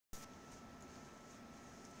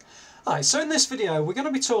Hi, so in this video we're going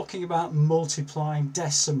to be talking about multiplying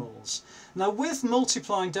decimals. Now with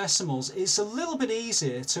multiplying decimals it's a little bit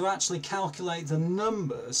easier to actually calculate the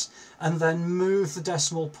numbers and then move the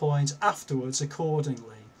decimal point afterwards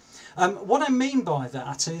accordingly. What I mean by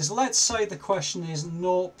that is, let's say the question is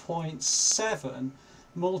 0.7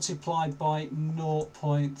 multiplied by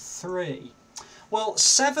 0.3. Well,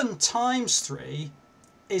 7 times 3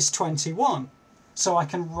 is 21, so I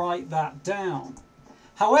can write that down.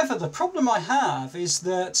 However, the problem I have is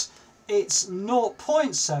that it's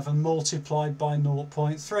 0.7 multiplied by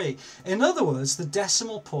 0.3. In other words, the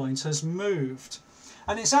decimal point has moved.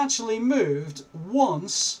 And it's actually moved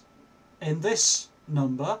once in this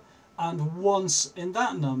number and once in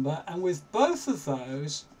that number. And with both of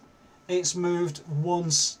those, it's moved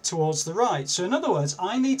once towards the right. So in other words,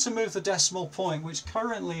 I need to move the decimal point, which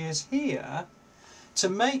currently is here, to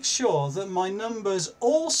make sure that my numbers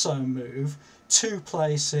also move 2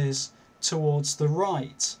 places towards the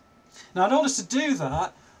right. Now in order to do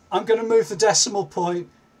that, I'm going to move the decimal point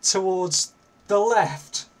towards the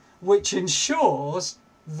left, which ensures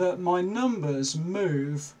that my numbers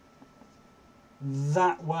move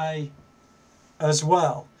that way as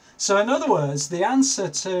well. So in other words, the answer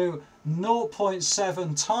to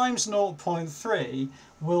 0.7 times 0.3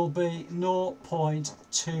 will be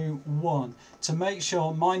 0.21 to make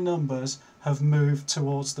sure my numbers have moved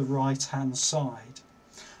towards the right hand side.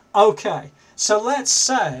 Okay, so let's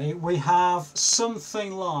say we have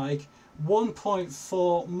something like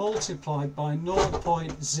 1.4 multiplied by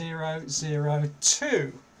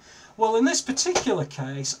 0.002. Well, in this particular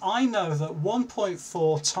case, I know that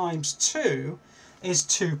 1.4 times 2 is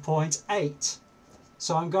 2.8.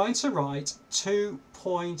 So I'm going to write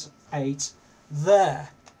 2.8 there.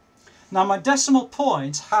 Now my decimal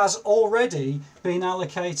point has already been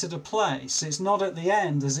allocated a place. It's not at the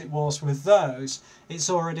end as it was with those. It's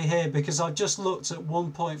already here because I just looked at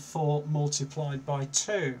 1.4 multiplied by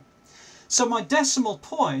 2. So my decimal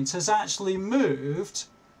point has actually moved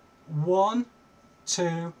 1,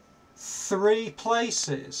 2, 3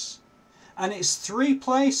 places. And it's 3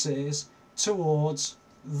 places towards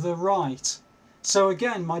the right. So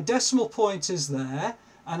again, my decimal point is there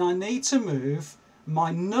and I need to move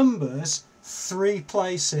my numbers 3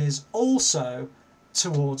 places also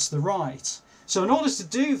towards the right. So in order to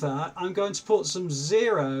do that, I'm going to put some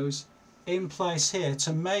zeros in place here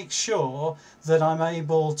to make sure that I'm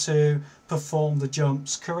able to perform the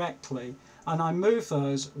jumps correctly. And I move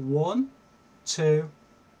those 1, 2,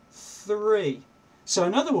 3. So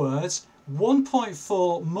in other words,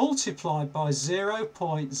 1.4 multiplied by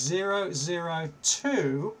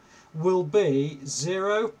 0.002 will be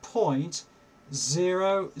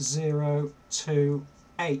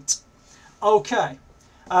 0.0028. Okay,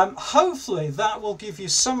 hopefully that will give you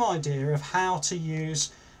some idea of how to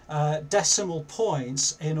use decimal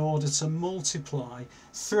points in order to multiply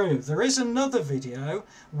through. There is another video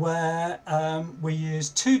where we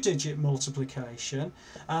use 2-digit multiplication,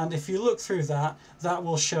 and if you look through that, that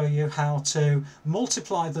will show you how to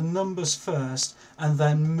multiply the numbers first and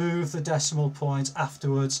then move the decimal point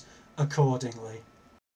afterwards accordingly.